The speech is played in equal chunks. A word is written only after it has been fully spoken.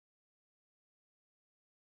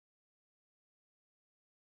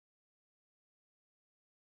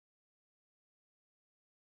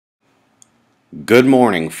Good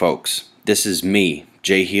morning, folks. This is me,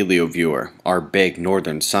 J Helioviewer, our big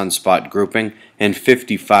northern sunspot grouping, and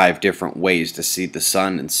 55 different ways to see the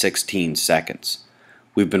sun in 16 seconds.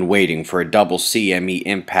 We've been waiting for a double CME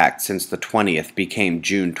impact since the 20th became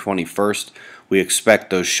June 21st. We expect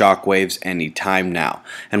those shock waves any time now,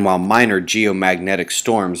 and while minor geomagnetic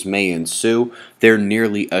storms may ensue, they're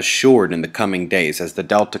nearly assured in the coming days as the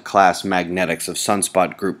Delta-class magnetics of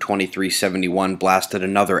sunspot group 2371 blasted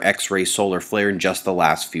another X-ray solar flare in just the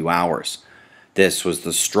last few hours. This was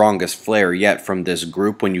the strongest flare yet from this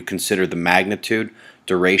group when you consider the magnitude,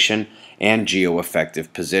 duration, and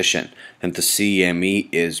geoeffective position, and the CME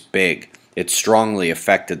is big. It strongly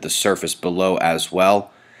affected the surface below as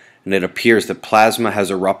well, and it appears that plasma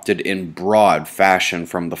has erupted in broad fashion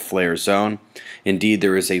from the flare zone. Indeed,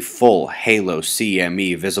 there is a full halo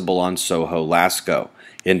CME visible on Soho Lascaux,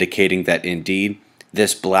 indicating that indeed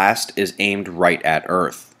this blast is aimed right at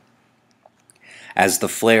Earth. As the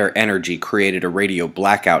flare energy created a radio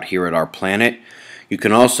blackout here at our planet, you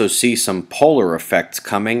can also see some polar effects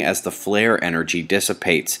coming as the flare energy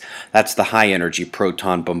dissipates. That's the high-energy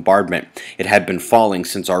proton bombardment. It had been falling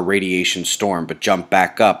since our radiation storm, but jumped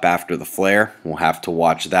back up after the flare. We'll have to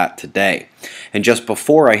watch that today. And just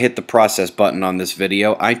before I hit the process button on this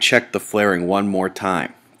video, I checked the flaring one more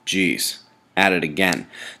time. Geez, at it again.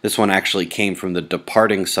 This one actually came from the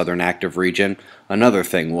departing southern active region, another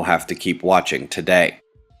thing we'll have to keep watching today.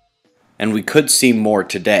 And we could see more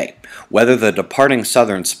today. Whether the departing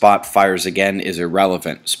southern spot fires again is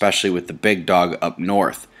irrelevant, especially with the big dog up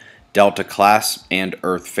north, Delta class and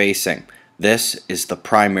Earth facing. This is the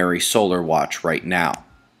primary solar watch right now.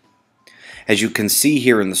 As you can see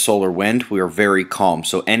here in the solar wind, we are very calm,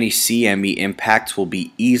 so any CME impacts will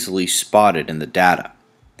be easily spotted in the data.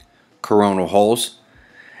 Coronal holes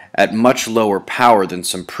at much lower power than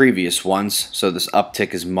some previous ones, so this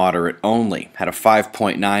uptick is moderate only. Had a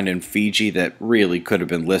 5.9 in Fiji that really could have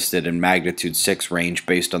been listed in magnitude 6 range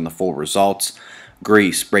based on the full results.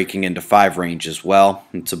 Greece breaking into 5 range as well.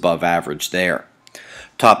 It's above average there.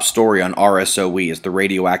 Top story on RSOE is the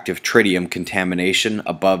radioactive tritium contamination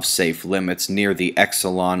above safe limits near the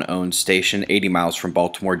Exelon-owned station 80 miles from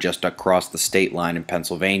Baltimore, just across the state line in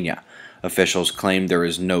Pennsylvania. Officials claim there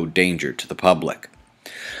is no danger to the public.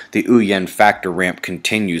 The Uyen factor ramp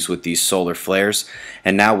continues with these solar flares,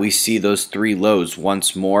 and now we see those 3 lows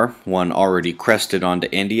once more, one already crested onto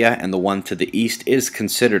India, and the one to the east is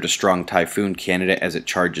considered a strong typhoon candidate as it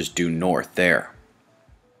charges due north there.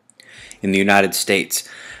 In the United States,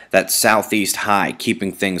 that southeast high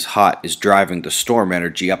keeping things hot is driving the storm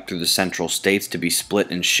energy up through the central states to be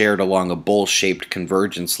split and shared along a bowl-shaped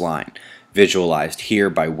convergence line. Visualized here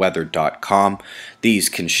by weather.com. These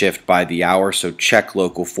can shift by the hour, so check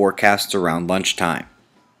local forecasts around lunchtime.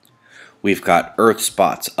 We've got Earth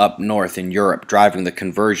spots up north in Europe driving the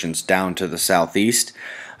convergence down to the southeast.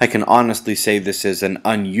 I can honestly say this is an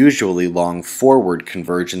unusually long forward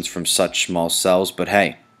convergence from such small cells, but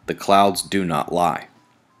hey, the clouds do not lie.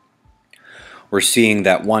 We're seeing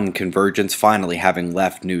that one convergence finally having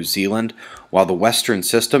left New Zealand, while the western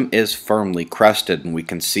system is firmly crested, and we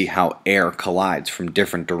can see how air collides from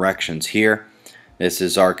different directions here. This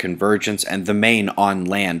is our convergence and the main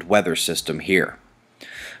on-land weather system here.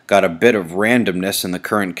 Got a bit of randomness in the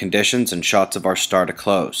current conditions and shots of our star to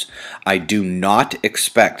close. I do not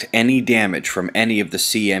expect any damage from any of the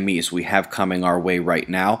CMEs we have coming our way right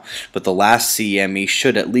now, but the last CME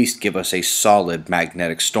should at least give us a solid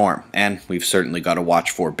magnetic storm, and we've certainly got to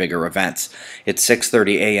watch for bigger events. It's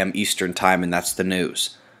 6:30 a.m. Eastern Time, and that's the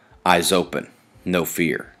news. Eyes open, no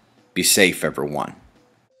fear. Be safe, everyone.